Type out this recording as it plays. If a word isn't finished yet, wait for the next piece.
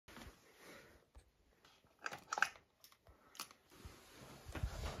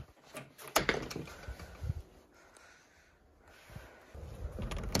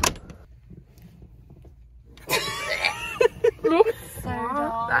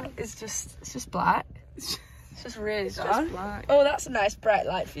that is just, it's just black. It's just really dark. Just black. Oh, that's a nice bright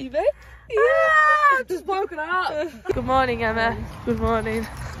light for you, babe. Yeah, just woken up. Good morning, Emma. Good morning.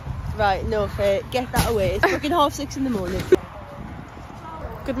 Right, no fair. Get that away. It's fucking 6:30 in the morning.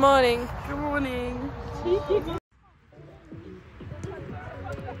 Good morning. Good morning. Good,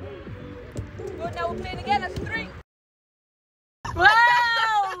 now we're playing again. That's 3. Wow!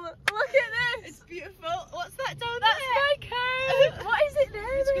 Look at this. It's beautiful. What's that down That's there? my coat. What is it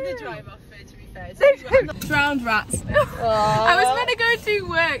there? It's gonna drive off it, to be fair. Drowned rats. I was meant to go do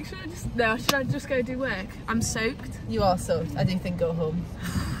work. Should I just go do work? I'm soaked. You are soaked. I do think go home.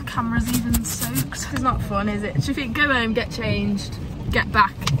 Camera's even soaked. It's not fun, is it? Do you think go home, get changed, get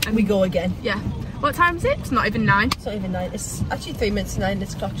back, and we go again? Yeah. What time is it? It's not even 9. It's not even 9. It's actually 3 minutes to 9.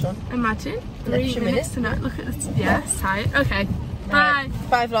 It's clocked on. Imagine. 3 minutes to 9. Look at this. Yeah, it's tight. Okay. Bye.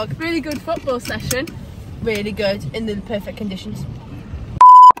 Bye vlog. Really good football session. Really good. In the perfect conditions.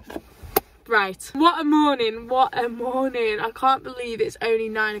 Right. What a morning. What a morning. I can't believe it's only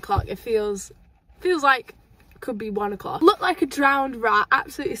 9 o'clock. It feels like it could be 1 o'clock. Look like a drowned rat.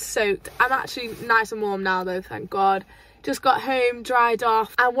 Absolutely soaked. I'm actually nice and warm now though, thank God. Just got home, dried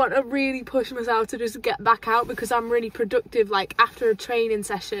off. I want to really push myself to just get back out because I'm really productive. Like after a training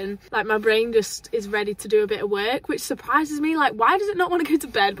session, like my brain just is ready to do a bit of work, which surprises me. Like why does it not want to go to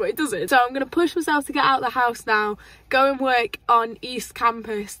bed? But it doesn't. So I'm going to push myself to get out of the house now, go and work on East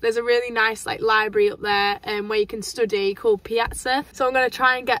Campus. There's a really nice like library up there where you can study called Piazza. So I'm going to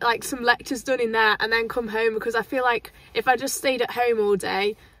try and get like some lectures done in there and then come home, because I feel like if I just stayed at home all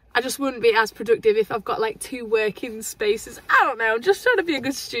day, I just wouldn't be as productive if I've got like 2 working spaces. I don't know, I'm just trying to be a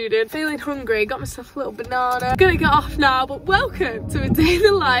good student. Feeling hungry, got myself a little banana. Gonna get off now, but welcome to a day in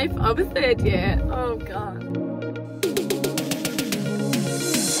the life of a 3rd year. Oh God.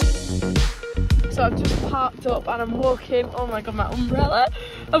 So I've just parked up and I'm walking, oh my God, my umbrella.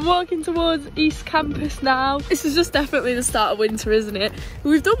 I'm walking towards East Campus now. This is just definitely the start of winter, isn't it?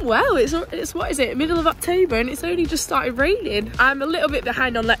 We've done well. It's what is it, middle of October, and it's only just started raining. I'm a little bit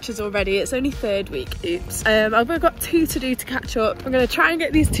behind on lectures already. It's only 3rd week, oops. I've got 2 to do to catch up. I'm gonna try and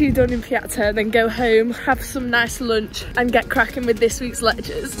get these 2 done in Piazza, then go home, have some nice lunch and get cracking with this week's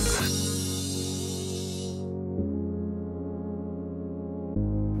lectures.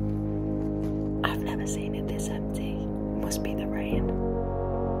 I've never seen it this empty. Must be the rain.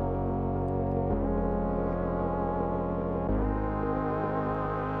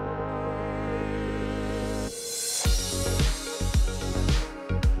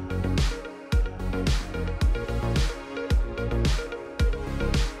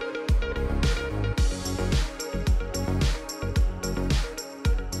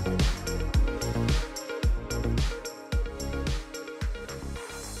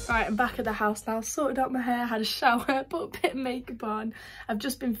 Right, I'm back at the house now, sorted out my hair, had a shower, put a bit of makeup on. I've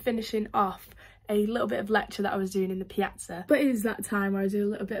just been finishing off a little bit of lecture that I was doing in the Piazza. But it is that time where I do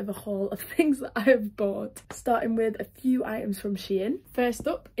a little bit of a haul of things that I have bought. Starting with a few items from Shein. First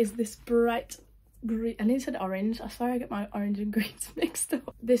up is this bright green, I nearly said orange, I swear I get my orange and greens mixed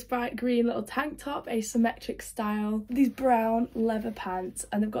up. This bright green little tank top, asymmetric style. These brown leather pants,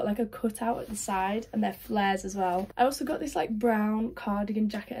 and they've got like a cutout at the side, and they're flares as well. I also got this like brown cardigan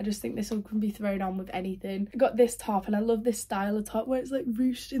jacket. I just think this one can be thrown on with anything. I got this top, and I love this style of top where it's like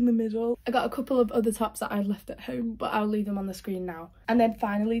ruched in the middle. I got a couple of other tops that I left at home, but I'll leave them on the screen now. And then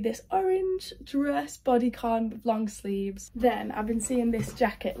finally this orange dress bodycon with long sleeves. Then I've been seeing this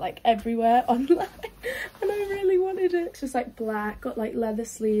jacket like everywhere online and I really wanted it. It's just like black, got like leather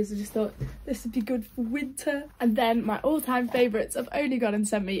sleeves. I just thought this would be good for winter. And then my all-time favourites have only gone and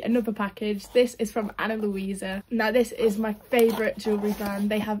sent me another package. This is from Ana Luisa. Now this is my favourite jewellery brand.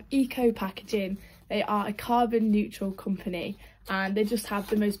 They have eco packaging. They are a carbon neutral company and they just have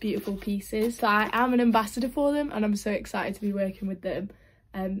the most beautiful pieces. So I am an ambassador for them and I'm so excited to be working with them.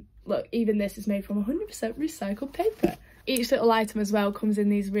 Look, even this is made from 100% recycled paper. Each little item as well comes in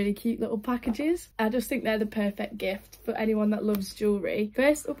these really cute little packages. I just think they're the perfect gift for anyone that loves jewellery.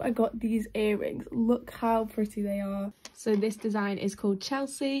 First up, I got these earrings. Look how pretty they are. So this design is called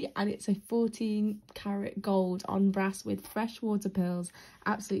Chelsea and it's a 14 karat gold on brass with freshwater pearls.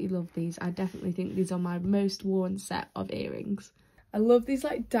 Absolutely love these. I definitely think these are my most worn set of earrings. I love these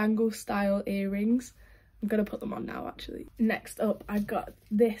like dangle style earrings. I'm gonna put them on now actually. Next up, I got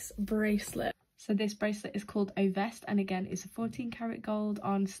this bracelet. So this bracelet is called Ovest and again it's a 14 karat gold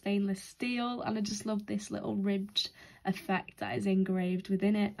on stainless steel, and I just love this little ribbed effect that is engraved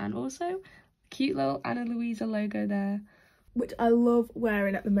within it, and also cute little Ana Luisa logo there. which I love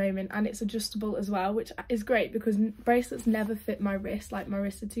wearing at the moment, and it's adjustable as well, which is great because bracelets never fit my wrist. Like, my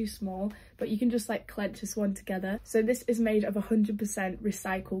wrists are too small, but you can just like clench this one together. So this is made of 100%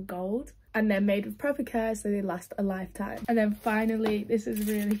 recycled gold, and they're made with proper care, so they last a lifetime. And then finally, this is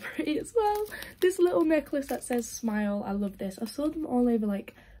really pretty as well, this little necklace that says smile. I love this. I saw them all over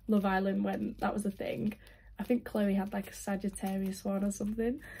like Love Island when that was a thing. I think Chloe had like a Sagittarius one or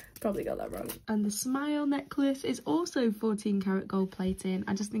something. Probably got that wrong. And the smile necklace is also 14 karat gold plating.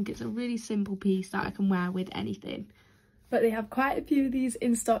 I just think it's a really simple piece that I can wear with anything. But they have quite a few of these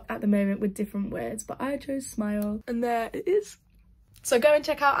in stock at the moment with different words, but I chose smile, and there it is. So go and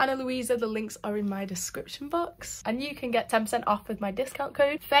check out Ana Luisa. The links are in my description box, and you can get 10% off with my discount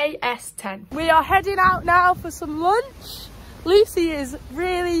code FAYS10. We are heading out now for some lunch. Lucy is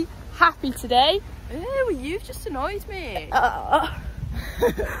really happy today. Oh, you've just annoyed me.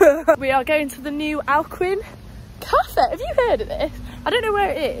 We are going to the new Alcuin Cafe. Have you heard of this? I don't know where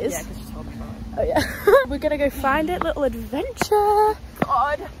it is. Yeah, because you told me about it. Oh yeah. We're gonna go find it. Little adventure.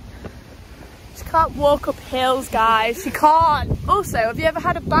 God. She can't walk up hills, guys. She can't. Also, have you ever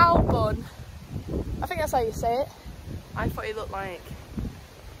had a bao bun? I think that's how you say it. I thought it looked like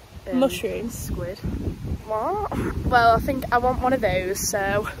mushrooms. Squid. What? Well, I think I want one of those,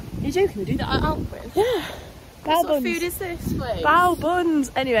 so. You're joking, they do that at Alcuin? Yeah. What sort of food is this place? Bao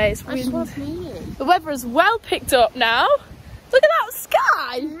buns. Anyways, I just want meat. the weather is well picked up now. Look at that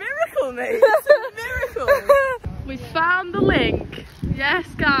sky. Miracle, mate. It's a miracle. We found the link. Yes,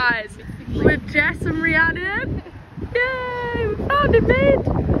 guys. With Jess and Rhiannon. Yay, we found it, mate.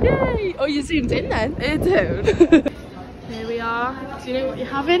 Yay. Oh, you zoomed in then? I do. Here we are. Do you know what you're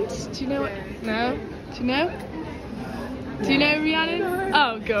having? Do you know what? No? Do you know? Do you know, Rhiannon?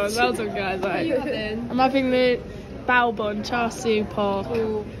 Oh, God. Well done, guys. Right. What are you having? I'm having the bao bun, char siu pork.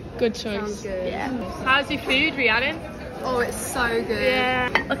 Ooh, good choice. sounds good. Yeah. How's your food, Rhiannon? Oh, it's so good. Yeah.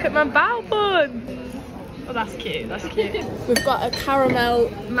 Look at my bao bun. Oh, that's cute. That's cute. We've got a caramel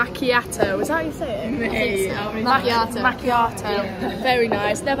macchiato. Is that how you say it? Macchiato. Macchiato. Very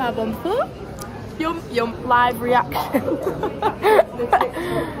nice. Never had one before. Yum, yum. Live reaction.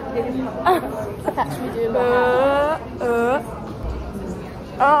 Catch me doing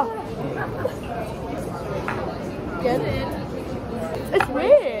Oh. Good. It's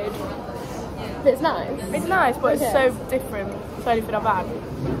weird. It's nice. It's nice, but it's so different to anything I've had.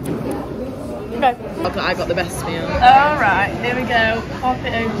 Okay. I got the best meal. Alright, here we go. Pop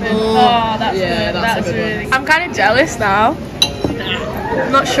it open. Oh, that's yeah, good. that's a good really one. I'm kind of jealous now.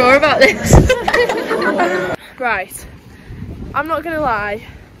 I'm not sure about this. Right. I'm not going to lie.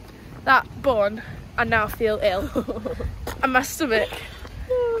 That bun, I now feel ill. And my stomach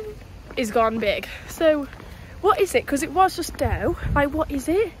is gone big. So, what is it? Because it was just dough. Like, what is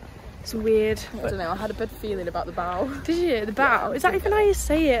it? It's weird. I don't know, I had a bad feeling about the bao. Did you? The bao? Is that even how you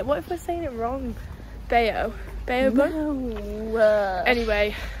say it? What if we're saying it wrong? Bao? Bao bun? No.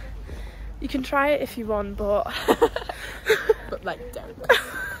 Anyway, you can try it if you want, but... But like, don't.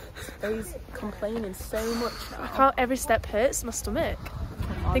 He's complaining so much now. I can't, every step hurts my stomach.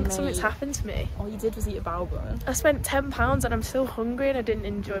 I think mate. something's happened to me. All you did was eat a bao bun. I spent £10 and I'm still hungry and I didn't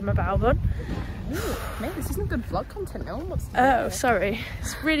enjoy my bao bun. Ooh, mate, this isn't good vlog content. No one wants to Oh, hear. sorry.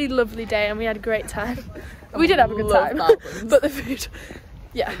 It's a really lovely day and we had a great time. We did have a good Love time, bao buns. but the food,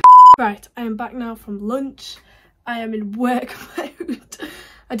 yeah. Right, I am back now from lunch. I am in work mode.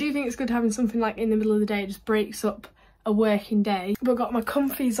 I do think it's good having something like in the middle of the day. It just breaks up a working day. But got my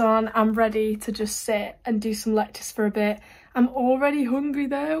comfies on. I'm ready to just sit and do some lectures for a bit. I'm already hungry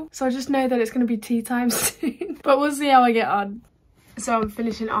though, so I just know that it's going to be tea time soon. But we'll see how I get on. So I'm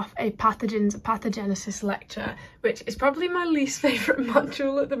finishing off a pathogenesis lecture, which is probably my least favourite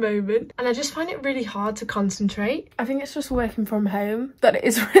module at the moment. And I just find it really hard to concentrate. I think it's just working from home that it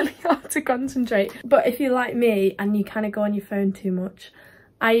is really hard to concentrate. But if you're like me and you kind of go on your phone too much,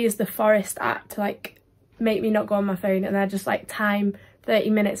 I use the Forest app to like make me not go on my phone, and I just like time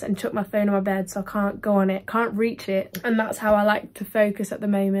 30 minutes and chuck my phone on my bed so I can't go on it, can't reach it. And that's how I like to focus at the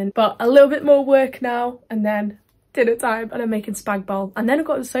moment. But a little bit more work now and then dinner time, and I'm making spag bol. And then I've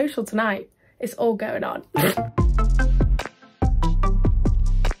got a social tonight. It's all going on.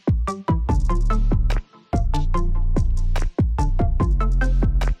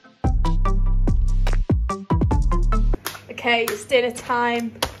 Okay, it's dinner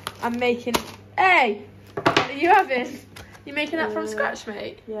time. I'm making... Hey! What are you having? You making that from scratch,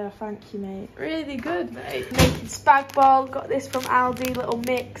 mate? Yeah, thank you, mate. Really good, mate. Making spag bol. Got this from Aldi, little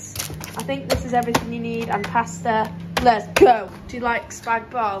mix. I think this is everything you need, and pasta. Let's go. Do you like spag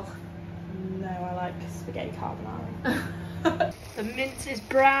bol? No, I like spaghetti carbonara. The mince is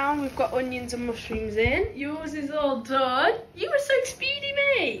brown. We've got onions and mushrooms in. Yours is all done. You were so speedy,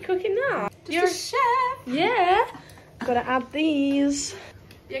 mate, cooking that. You're a chef. Yeah. Gotta add these.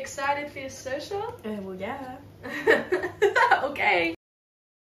 You excited for your social? Well, yeah. Okay.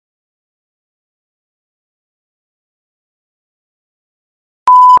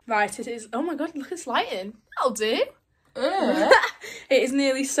 Right, it is. Oh my god, look at this lighting. That'll do. It is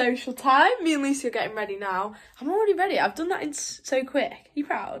nearly social time. Me and Lucy are getting ready now. I'm already ready. I've done that in so quick. Are you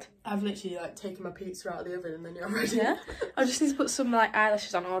proud? I've literally like taken my pizza out of the oven and then you're ready. Yeah. I just need to put some like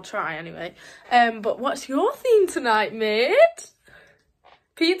eyelashes on. I'll try anyway. But what's your theme tonight, mate?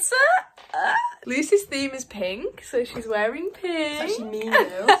 Pizza? Lucy's theme is pink, so she's wearing pink. It's actually Mean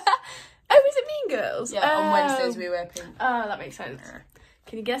Girls. Oh, is it Mean Girls? Yeah, on Wednesdays we wear pink. Oh, that makes sense.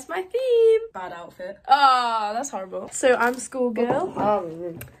 Can you guess my theme? Bad outfit. Oh, that's horrible. So I'm schoolgirl.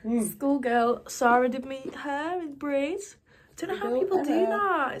 Schoolgirl. Sarah did my hair with braids. I don't know how people do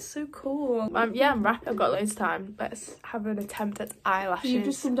that. It's so cool. Yeah, I'm wrapping. I've got loads of time. Let's have an attempt at eyelashes. You've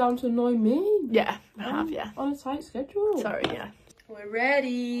just come down to annoy me. Yeah, I have, yeah. On a tight schedule. Sorry, yeah. We're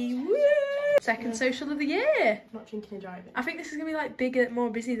ready. Woo! Second social of the year. Not drinking and driving. I think this is going to be like bigger, more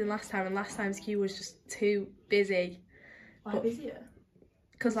busy than last time. And last time's queue was just too busy. Why busier?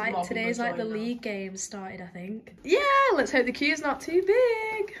 Because like today's like the league games started, I think. Yeah, let's hope the queue's not too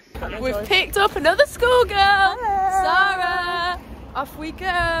big. We've picked up another schoolgirl. Sarah. Off we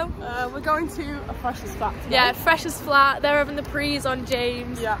go. We're going to a Freshers flat today. Yeah, Freshers flat. They're having the prees on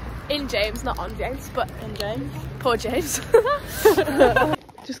James. Yeah. In James, not on James, but in James. Poor James.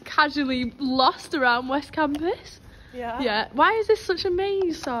 Just casually lost around West Campus. Yeah. Yeah. Why is this such a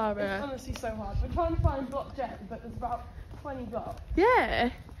maze, Sarah? It's honestly so hard. We're trying to find Block J, but there's about 20 blocks. Yeah.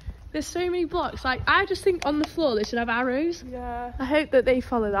 There's so many blocks. Like, I just think on the floor they should have arrows. Yeah. I hope that they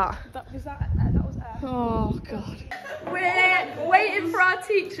follow that. That was F. Oh, God. We're waiting for our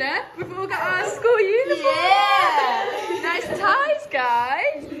teacher. We've all got our school uniforms. Yeah. Nice ties,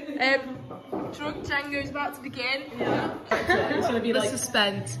 guys. Drunk Django's about to begin. Yeah. It's going to be the like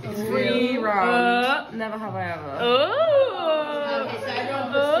suspense. 3 rounds. Never have I ever. Oh. Okay, so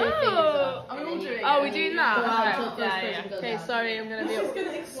everyone puts their fingers up. Are we all doing it? Oh, we're doing that? Wow, Okay. yeah. Okay, sorry, I'm going to be... It's going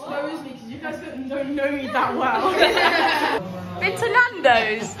to expose me because you guys don't know me that well. Been to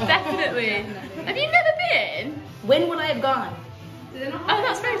Nando's, definitely. Have you never been? When would I have gone? Oh,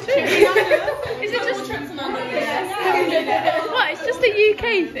 that's very true. Is it just... What, it's just a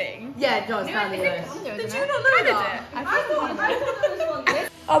UK thing? Yeah, no, it's not the US. Did you not know that? I thought that was one.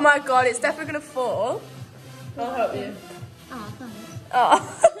 Oh my god, it's definitely going to fall. I'll help you. Oh, thanks. Oh.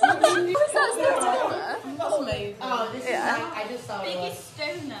 Is that still together? That's amazing. Oh, this is like, I just saw it.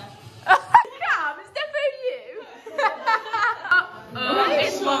 Stoner. Cam, it's definitely you.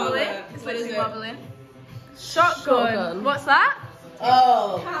 It's wobbling. It's literally wobbling. Shotgun. What's that?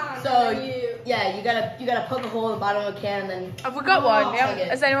 Oh, so yeah, you gotta poke a hole in the bottom of a can and then. Have we got one? Okay.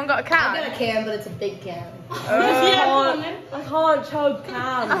 Has anyone got a can? I got a can, but it's a big can. I can't choke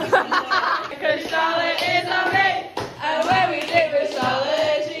cans. Because Charlotte is our mate, and when we drink with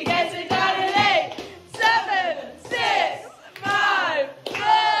Charlotte, she gets it down in 8, 7, 6, 5, 4.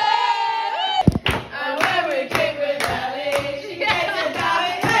 And when we drink with Ellie, she gets it down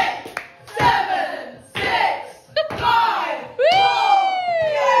in 8, 7, 6, 5, 4.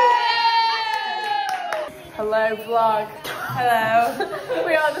 Hello, vlog. Hello.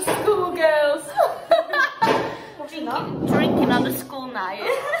 We are the schoolgirls. Drinking on the school night.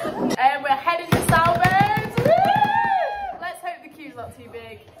 And we're heading to Salburns. Woo! Let's hope the queue's not too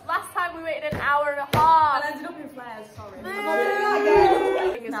big. Last time we waited an hour and a half. I ended up in flares, sorry.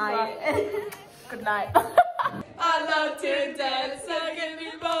 Good night. Good night. I love to dance, so give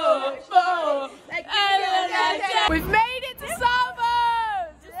me more. We've made it to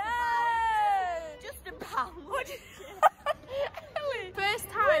Salburns. Yay! Just about. First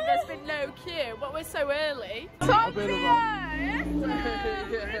time there's been no queue, but we're so early. Tom We're in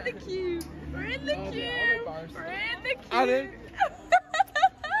the queue. We're in the queue. We're in the queue.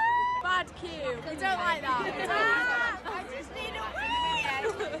 Bad queue. We don't like that. I just need a wee.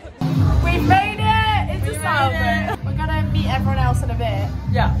 We've made it into Salburn. We're gonna meet everyone else in a bit.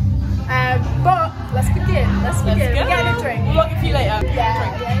 Yeah. But let's begin. Let's begin. go. We're getting a drink. We'll log a few later. Yeah.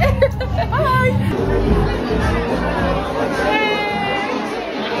 Bye.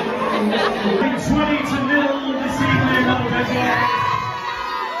 20 to nil this evening,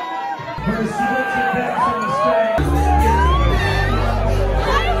 First selected dance on the stage.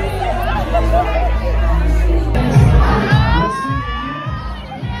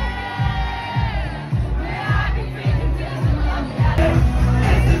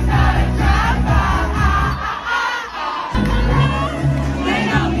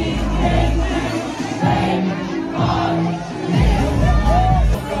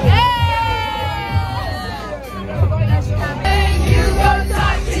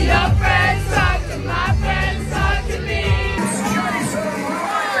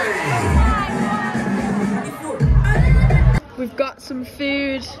 got some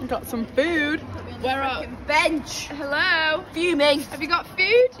food. Got some food. Where are? Bench. Hello. Fuming. Have you got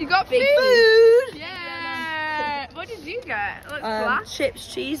food? You got Big food? food. Yeah. What did you get? Looks glass.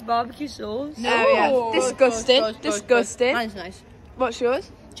 Chips, cheese, barbecue sauce. Oh yeah. Disgusting. Disgusting. Mine's nice. What's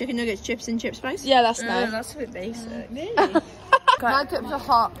yours? Chicken nuggets, chips and chip spice. Yeah, that's nice. That's a bit basic. My cups are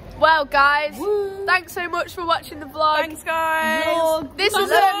hot. Well, guys, thanks so much for watching the vlog. Thanks, guys. Vlog. This is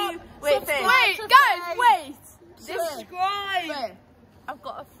Love a you. Wait, guys, wait. subscribe. I've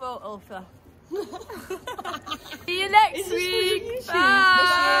got a photo for. See you next week.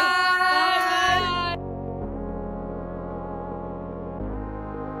 Bye.